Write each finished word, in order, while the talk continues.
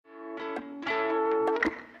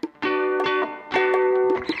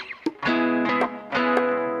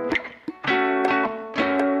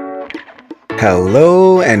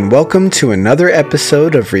Hello, and welcome to another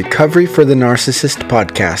episode of Recovery for the Narcissist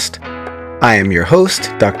podcast. I am your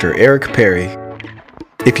host, Dr. Eric Perry.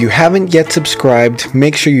 If you haven't yet subscribed,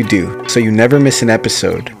 make sure you do, so you never miss an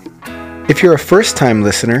episode. If you're a first-time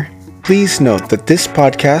listener, please note that this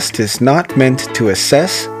podcast is not meant to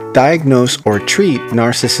assess, diagnose, or treat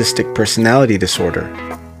narcissistic personality disorder.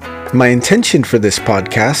 My intention for this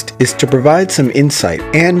podcast is to provide some insight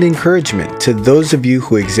and encouragement to those of you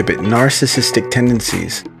who exhibit narcissistic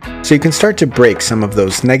tendencies, so you can start to break some of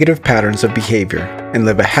those negative patterns of behavior and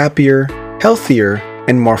live a happier, healthier,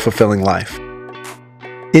 and more fulfilling life.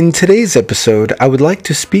 In today's episode, I would like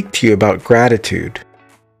to speak to you about gratitude.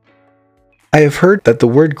 I have heard that the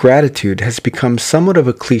word gratitude has become somewhat of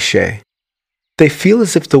a cliche. They feel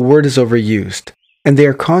as if the word is overused, and they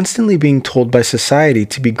are constantly being told by society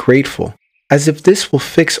to be grateful, as if this will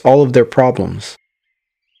fix all of their problems.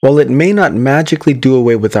 While it may not magically do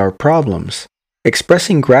away with our problems,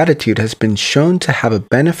 expressing gratitude has been shown to have a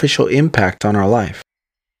beneficial impact on our life.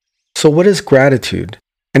 So what is gratitude,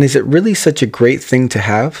 and is it really such a great thing to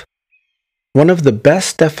have? One of the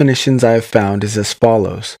best definitions I have found is as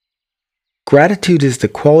follows. Gratitude is the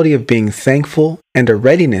quality of being thankful and a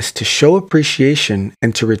readiness to show appreciation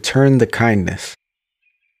and to return the kindness.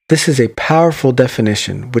 This is a powerful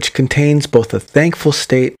definition which contains both a thankful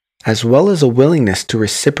state as well as a willingness to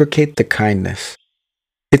reciprocate the kindness.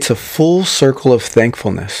 It's a full circle of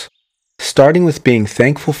thankfulness, starting with being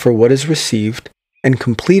thankful for what is received and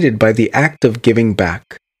completed by the act of giving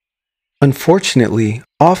back. Unfortunately,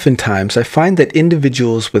 oftentimes I find that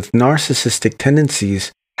individuals with narcissistic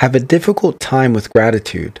tendencies have a difficult time with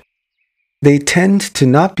gratitude. They tend to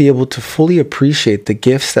not be able to fully appreciate the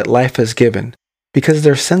gifts that life has given, because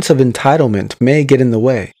their sense of entitlement may get in the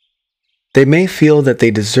way. They may feel that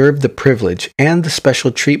they deserve the privilege and the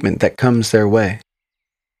special treatment that comes their way.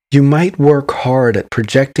 You might work hard at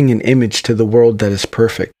projecting an image to the world that is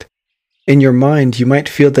perfect. In your mind, you might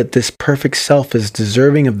feel that this perfect self is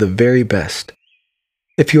deserving of the very best.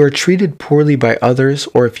 If you are treated poorly by others,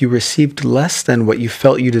 or if you received less than what you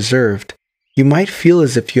felt you deserved, you might feel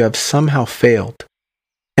as if you have somehow failed.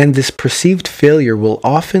 And this perceived failure will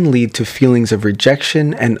often lead to feelings of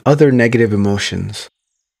rejection and other negative emotions.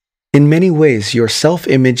 In many ways, your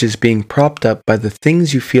self-image is being propped up by the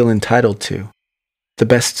things you feel entitled to. The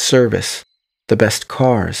best service, the best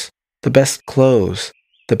cars, the best clothes,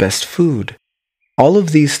 the best food. All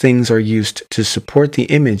of these things are used to support the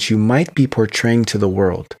image you might be portraying to the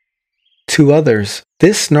world. To others,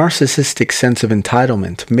 this narcissistic sense of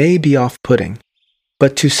entitlement may be off-putting,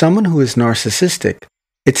 but to someone who is narcissistic,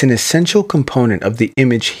 it's an essential component of the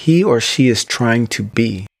image he or she is trying to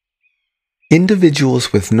be.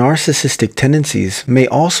 Individuals with narcissistic tendencies may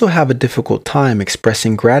also have a difficult time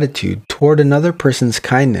expressing gratitude toward another person's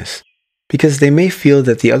kindness because they may feel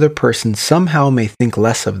that the other person somehow may think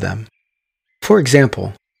less of them. For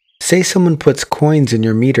example, say someone puts coins in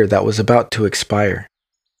your meter that was about to expire.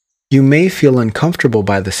 You may feel uncomfortable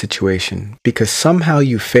by the situation because somehow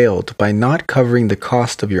you failed by not covering the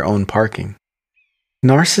cost of your own parking.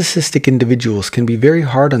 Narcissistic individuals can be very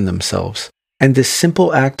hard on themselves, and this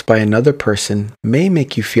simple act by another person may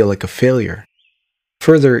make you feel like a failure.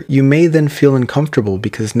 Further, you may then feel uncomfortable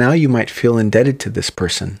because now you might feel indebted to this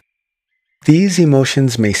person. These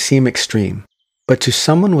emotions may seem extreme, but to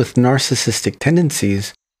someone with narcissistic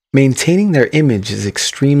tendencies, maintaining their image is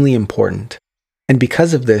extremely important, and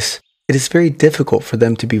because of this, it is very difficult for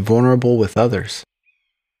them to be vulnerable with others.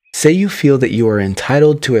 Say you feel that you are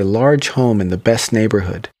entitled to a large home in the best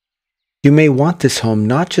neighborhood. You may want this home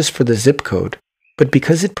not just for the zip code, but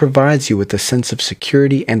because it provides you with a sense of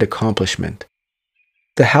security and accomplishment.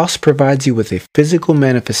 The house provides you with a physical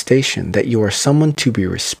manifestation that you are someone to be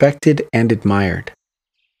respected and admired.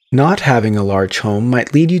 Not having a large home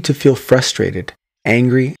might lead you to feel frustrated,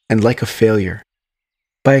 angry, and like a failure.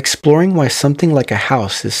 By exploring why something like a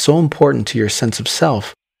house is so important to your sense of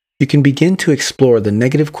self, you can begin to explore the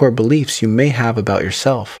negative core beliefs you may have about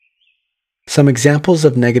yourself. Some examples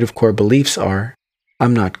of negative core beliefs are,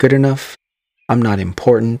 I'm not good enough, I'm not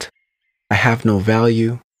important, I have no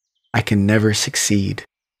value, I can never succeed.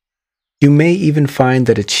 You may even find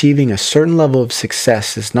that achieving a certain level of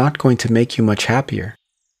success is not going to make you much happier.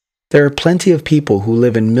 There are plenty of people who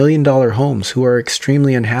live in million-dollar homes who are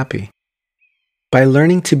extremely unhappy. By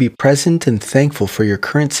learning to be present and thankful for your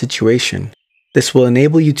current situation, this will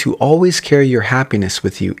enable you to always carry your happiness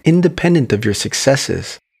with you independent of your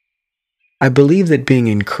successes. I believe that being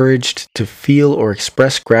encouraged to feel or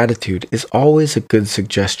express gratitude is always a good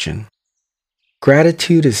suggestion.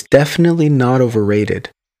 Gratitude is definitely not overrated,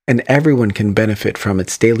 and everyone can benefit from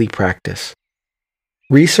its daily practice.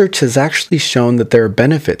 Research has actually shown that there are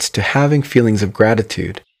benefits to having feelings of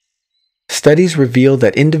gratitude. Studies reveal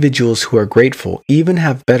that individuals who are grateful even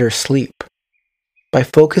have better sleep. By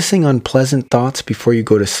focusing on pleasant thoughts before you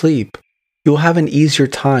go to sleep, you will have an easier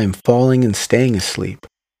time falling and staying asleep.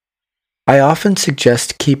 I often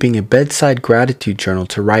suggest keeping a bedside gratitude journal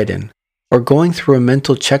to write in, or going through a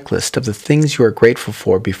mental checklist of the things you are grateful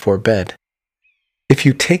for before bed. If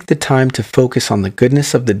you take the time to focus on the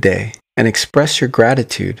goodness of the day and express your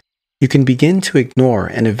gratitude, you can begin to ignore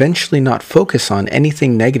and eventually not focus on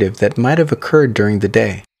anything negative that might have occurred during the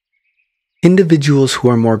day. Individuals who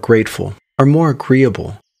are more grateful are more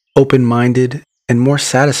agreeable, open-minded, and more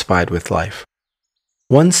satisfied with life.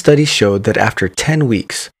 One study showed that after 10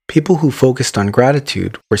 weeks, people who focused on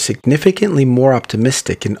gratitude were significantly more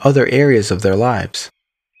optimistic in other areas of their lives.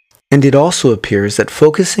 And it also appears that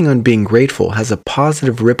focusing on being grateful has a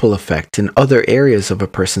positive ripple effect in other areas of a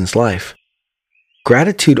person's life.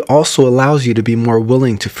 Gratitude also allows you to be more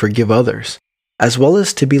willing to forgive others, as well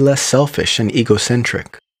as to be less selfish and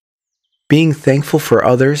egocentric. Being thankful for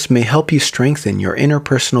others may help you strengthen your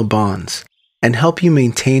interpersonal bonds and help you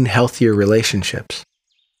maintain healthier relationships.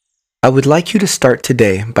 I would like you to start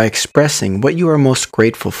today by expressing what you are most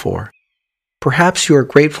grateful for. Perhaps you are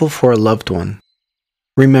grateful for a loved one.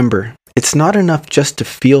 Remember, it's not enough just to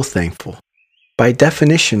feel thankful. By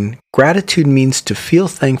definition, gratitude means to feel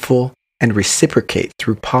thankful and reciprocate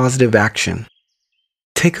through positive action.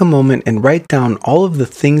 Take a moment and write down all of the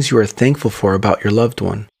things you are thankful for about your loved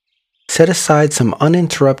one. Set aside some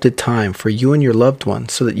uninterrupted time for you and your loved one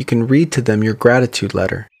so that you can read to them your gratitude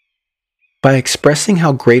letter. By expressing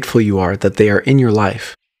how grateful you are that they are in your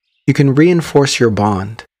life, you can reinforce your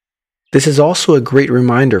bond. This is also a great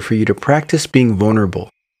reminder for you to practice being vulnerable,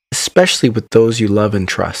 especially with those you love and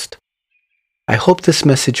trust. I hope this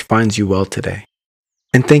message finds you well today.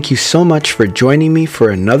 And thank you so much for joining me for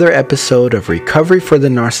another episode of Recovery for the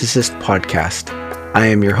Narcissist podcast. I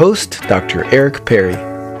am your host, Dr. Eric Perry.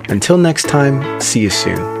 Until next time, see you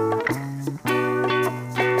soon.